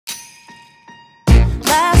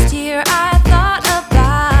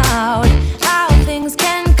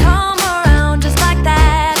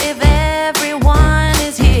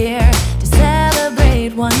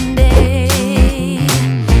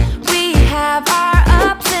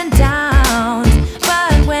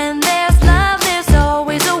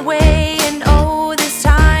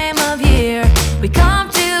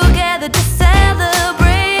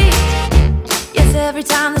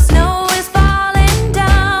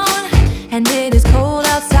and it is cold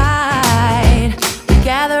outside. We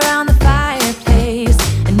gather around the fireplace,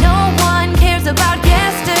 and no one cares about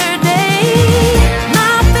yesterday.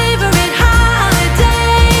 My favorite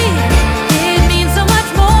holiday, it means so much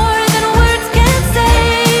more than words can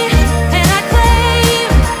say. And I claim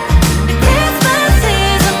that Christmas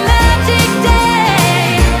is a magic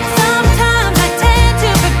day. Sometimes I tend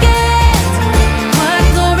to forget what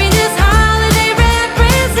glory this holiday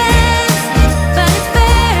represents, but it's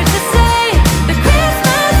fair to say that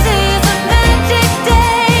Christmas is a magic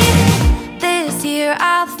day. This year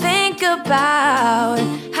I'll think about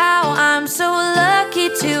how I'm so lucky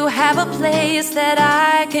to have a place that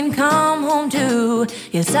I can come home to.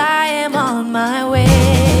 Yes, I am on my way.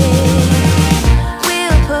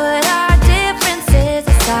 We'll put